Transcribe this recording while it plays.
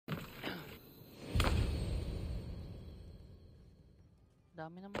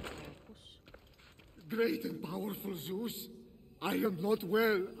dami naman Korfus. Great and powerful Zeus, I am not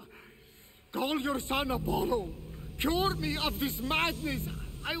well. Call your son Apollo. Cure me of this madness.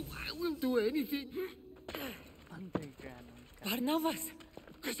 I will do anything. Barnabas!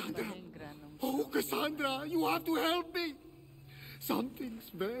 Cassandra! Oh, Cassandra, you have to help me. Something's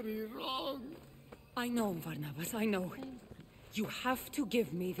very wrong. I know, Barnabas, I know. You have to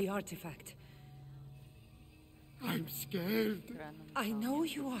give me the artifact. I'm scared. I know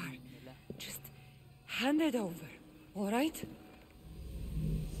you are. Just hand it over, all right?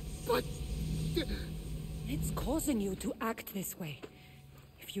 But... It's causing you to act this way.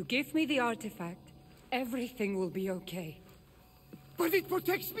 If you give me the artifact, everything will be okay. But it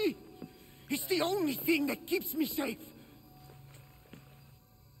protects me. It's the only thing that keeps me safe.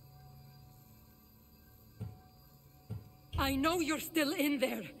 I know you're still in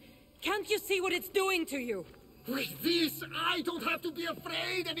there. Can't you see what it's doing to you? With this, I don't have to be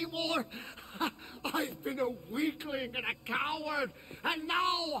afraid anymore. I've been a weakling and a coward, and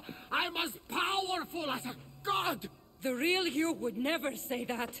now I'm as powerful as a god. The real you would never say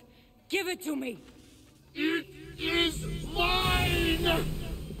that. Give it to me. It is mine!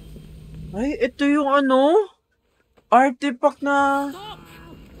 Ay, ito yung ano? Artifact na... Stop!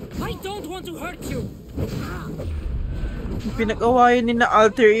 I don't want to hurt you! Pinag-awayan ni na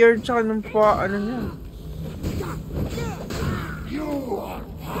Alter Ear tsaka ng ano niya.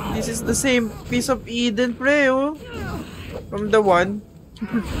 This is the same piece of Eden, pre, oh. From the one.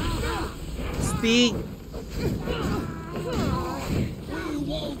 Speak.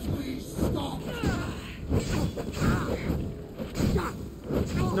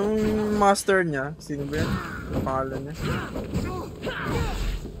 Nung master niya, sino ba yan? Pangalan niya?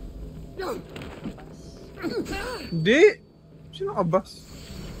 Hindi! Sino ka, boss?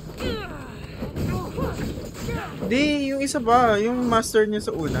 Hindi, yung isa pa, yung master niya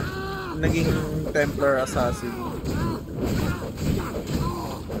sa una. Naging Templar Assassin.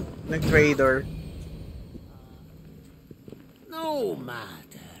 Nag-trader. No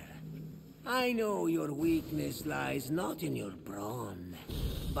matter. I know your weakness lies not in your brawn,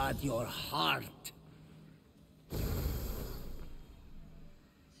 but your heart.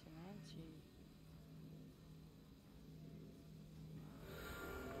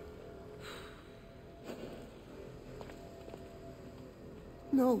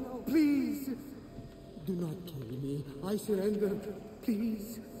 No, please. Do not kill me. I surrender.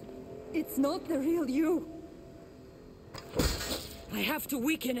 Please. It's not the real you. I have to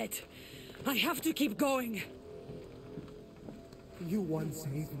weaken it. I have to keep going. You once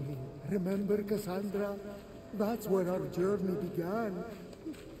saved me. Remember, Cassandra? That's where our journey began.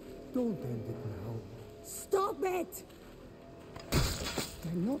 Don't end it now. Stop it!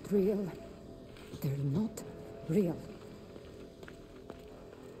 They're not real. They're not real.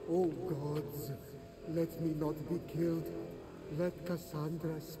 Oh gods, let me not be killed. Let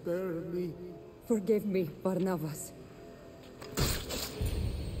Cassandra spare me. Forgive me, Barnabas.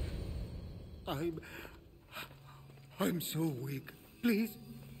 I'm so weak. Please,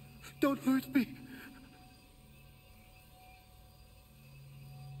 don't hurt me.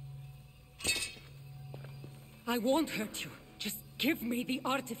 I won't hurt you. Just give me the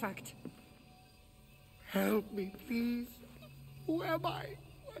artifact. Help me, please. Who am I?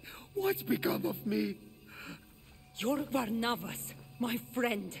 What's become of me? You're Barnabas, my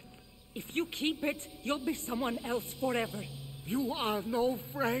friend. If you keep it, you'll be someone else forever. You are no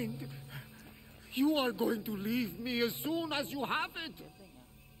friend. You are going to leave me as soon as you have it.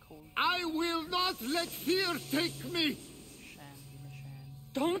 I will not let fear take me.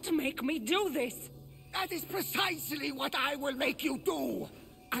 Don't make me do this. That is precisely what I will make you do.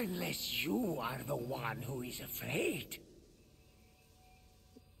 Unless you are the one who is afraid.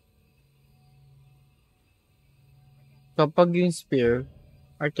 Kapag yung spear,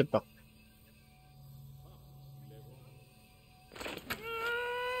 artifact.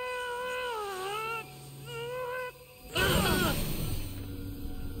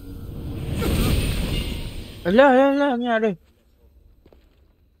 Ala, nangyari.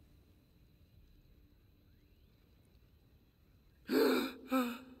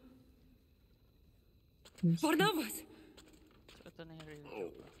 Barnabas!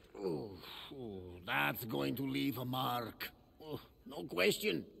 That's going to leave a mark. No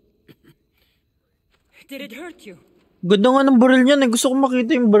question. Did it hurt you? Ganda nga ng baril niyan. Gusto ko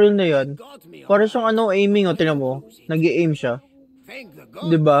makita yung baril na yan. Para siyang aiming, o. Tingnan mo. Nag-i-aim siya.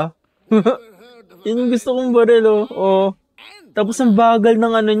 Diba? Yun yung gusto kong baril, o. Oh. Tapos ang bagal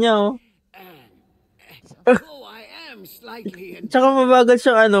ng ano niya, o. Tsaka mabagal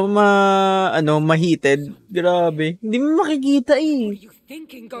siyang ma-heated. Grabe. Hindi mo makikita, eh.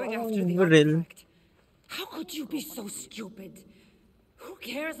 thinking going after the baril. artifact? How could you be so stupid? Who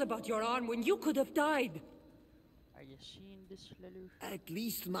cares about your arm when you could have died? At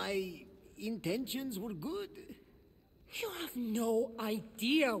least my intentions were good. You have no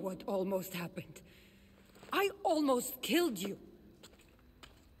idea what almost happened. I almost killed you.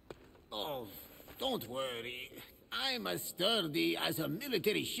 Oh, don't worry. I'm as sturdy as a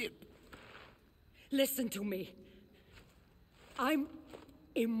military ship. Listen to me. I'm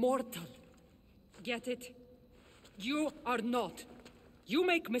immortal. Get it? You are not. You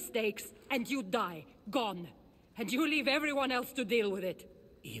make mistakes and you die. Gone. And you leave everyone else to deal with it.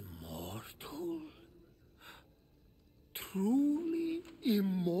 Immortal? Truly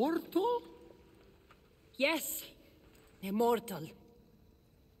immortal? Yes. Immortal.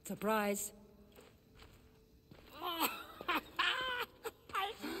 Surprise.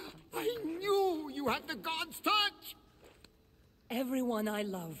 I knew you had the god's touch! Everyone I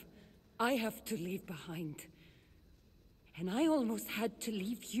love, I have to leave behind. And I almost had to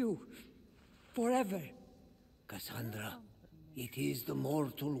leave you. Forever. Cassandra, it is the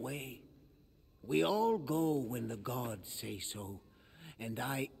mortal way. We all go when the gods say so, and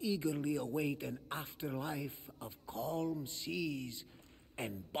I eagerly await an afterlife of calm seas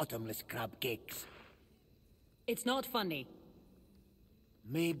and bottomless crab cakes. It's not funny.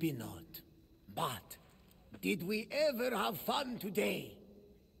 Maybe not, but did we ever have fun today?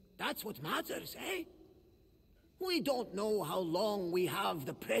 That's what matters, eh? We don't know how long we have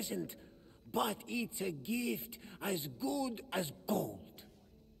the present, but it's a gift as good as gold.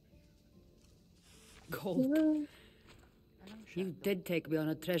 Gold. You did take me on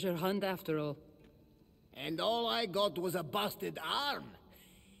a treasure hunt after all. And all I got was a busted arm.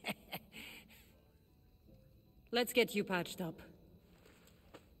 Let's get you patched up.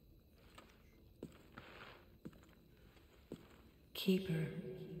 Keeper,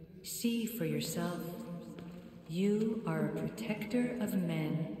 see for yourself. You are a protector of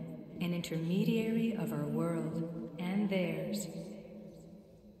men, an intermediary of our world and theirs.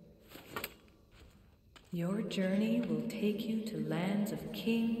 Your journey will take you to lands of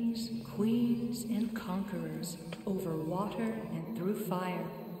kings, queens, and conquerors, over water and through fire,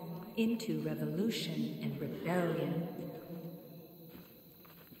 into revolution and rebellion.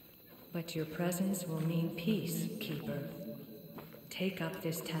 But your presence will mean peace, Keeper. Take up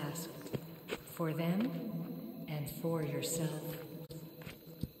this task, for them and for yourself.